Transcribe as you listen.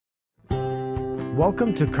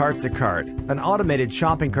Welcome to Cart2Cart, an automated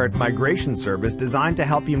shopping cart migration service designed to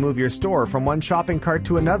help you move your store from one shopping cart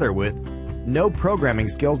to another with no programming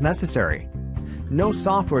skills necessary, no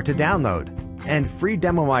software to download, and free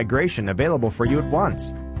demo migration available for you at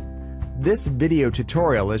once. This video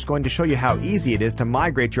tutorial is going to show you how easy it is to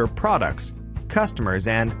migrate your products, customers,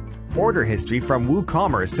 and order history from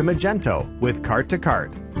WooCommerce to Magento with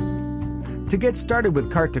Cart2Cart. To get started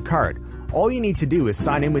with Cart2Cart, all you need to do is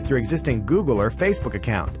sign in with your existing Google or Facebook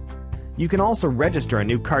account. You can also register a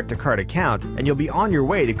new Cart2Cart account and you'll be on your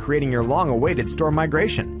way to creating your long-awaited store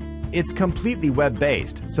migration. It's completely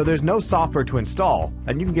web-based, so there's no software to install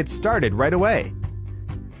and you can get started right away.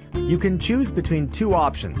 You can choose between two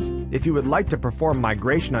options. If you would like to perform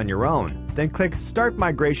migration on your own, then click Start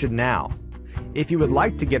Migration Now. If you would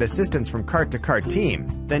like to get assistance from Cart2Cart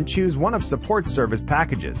team, then choose one of support service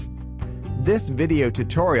packages. This video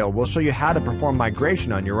tutorial will show you how to perform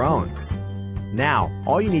migration on your own. Now,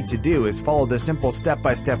 all you need to do is follow the simple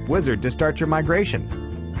step-by-step wizard to start your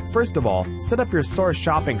migration. First of all, set up your source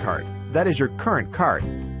shopping cart, that is your current cart.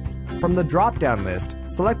 From the drop-down list,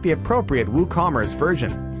 select the appropriate WooCommerce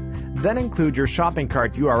version. Then include your shopping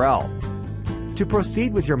cart URL. To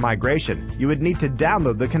proceed with your migration, you would need to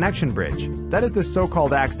download the connection bridge, that is the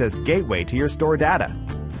so-called access gateway to your store data.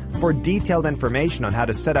 For detailed information on how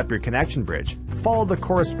to set up your connection bridge, follow the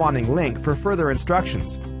corresponding link for further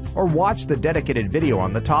instructions, or watch the dedicated video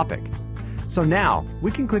on the topic. So now,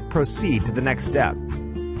 we can click Proceed to the next step.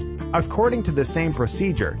 According to the same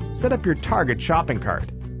procedure, set up your target shopping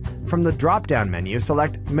cart. From the drop-down menu,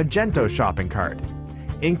 select Magento shopping cart.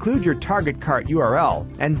 Include your target cart URL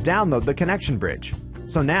and download the connection bridge.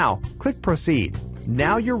 So now, click Proceed.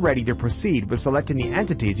 Now you're ready to proceed with selecting the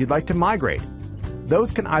entities you'd like to migrate.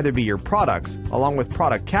 Those can either be your products, along with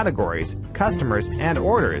product categories, customers, and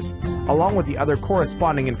orders, along with the other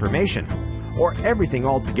corresponding information, or everything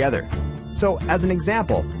all together. So, as an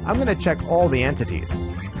example, I'm going to check all the entities.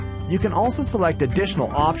 You can also select additional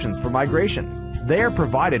options for migration. They are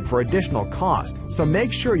provided for additional cost, so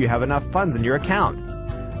make sure you have enough funds in your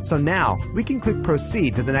account. So now, we can click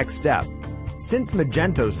Proceed to the next step. Since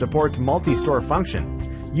Magento supports multi-store function,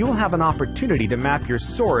 you will have an opportunity to map your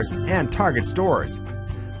source and target stores.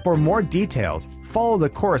 For more details, follow the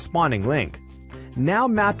corresponding link. Now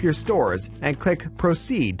map your stores and click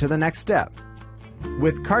Proceed to the next step.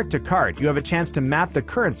 With Cart2Cart, you have a chance to map the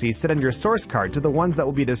currencies set on your source cart to the ones that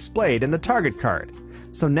will be displayed in the target cart.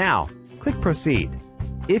 So now, click Proceed.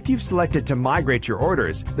 If you've selected to migrate your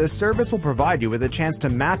orders, the service will provide you with a chance to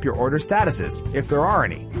map your order statuses, if there are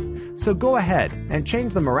any. So go ahead and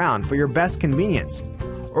change them around for your best convenience,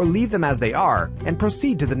 or leave them as they are and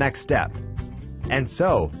proceed to the next step. And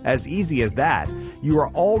so, as easy as that, you are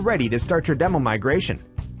all ready to start your demo migration.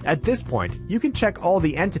 At this point, you can check all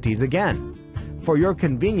the entities again. For your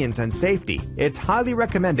convenience and safety, it's highly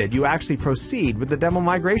recommended you actually proceed with the demo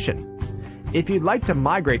migration. If you'd like to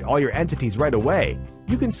migrate all your entities right away,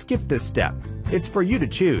 you can skip this step. It's for you to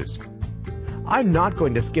choose. I'm not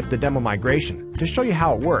going to skip the demo migration to show you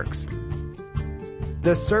how it works.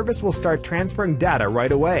 The service will start transferring data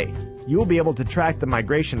right away. You will be able to track the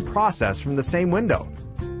migration process from the same window.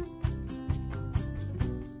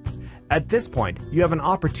 At this point, you have an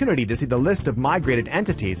opportunity to see the list of migrated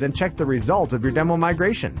entities and check the result of your demo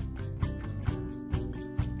migration.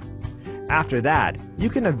 After that, you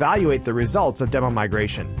can evaluate the results of demo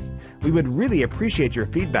migration. We would really appreciate your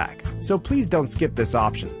feedback, so please don't skip this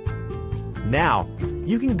option. Now,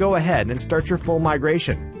 you can go ahead and start your full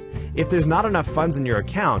migration. If there's not enough funds in your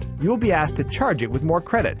account, you'll be asked to charge it with more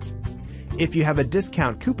credits. If you have a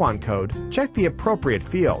discount coupon code, check the appropriate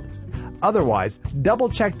field. Otherwise,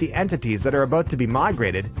 double-check the entities that are about to be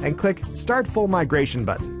migrated and click Start Full Migration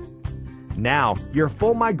button. Now, your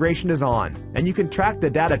full migration is on, and you can track the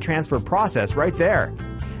data transfer process right there.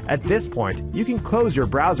 At this point, you can close your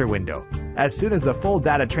browser window. As soon as the full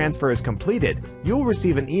data transfer is completed, you'll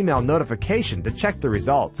receive an email notification to check the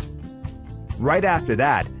results. Right after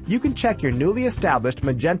that, you can check your newly established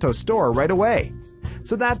Magento store right away.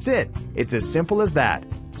 So that's it. It's as simple as that.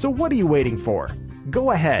 So what are you waiting for?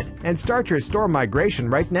 Go ahead and start your store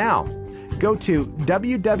migration right now. Go to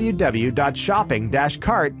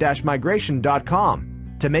www.shopping-cart-migration.com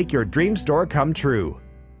to make your dream store come true.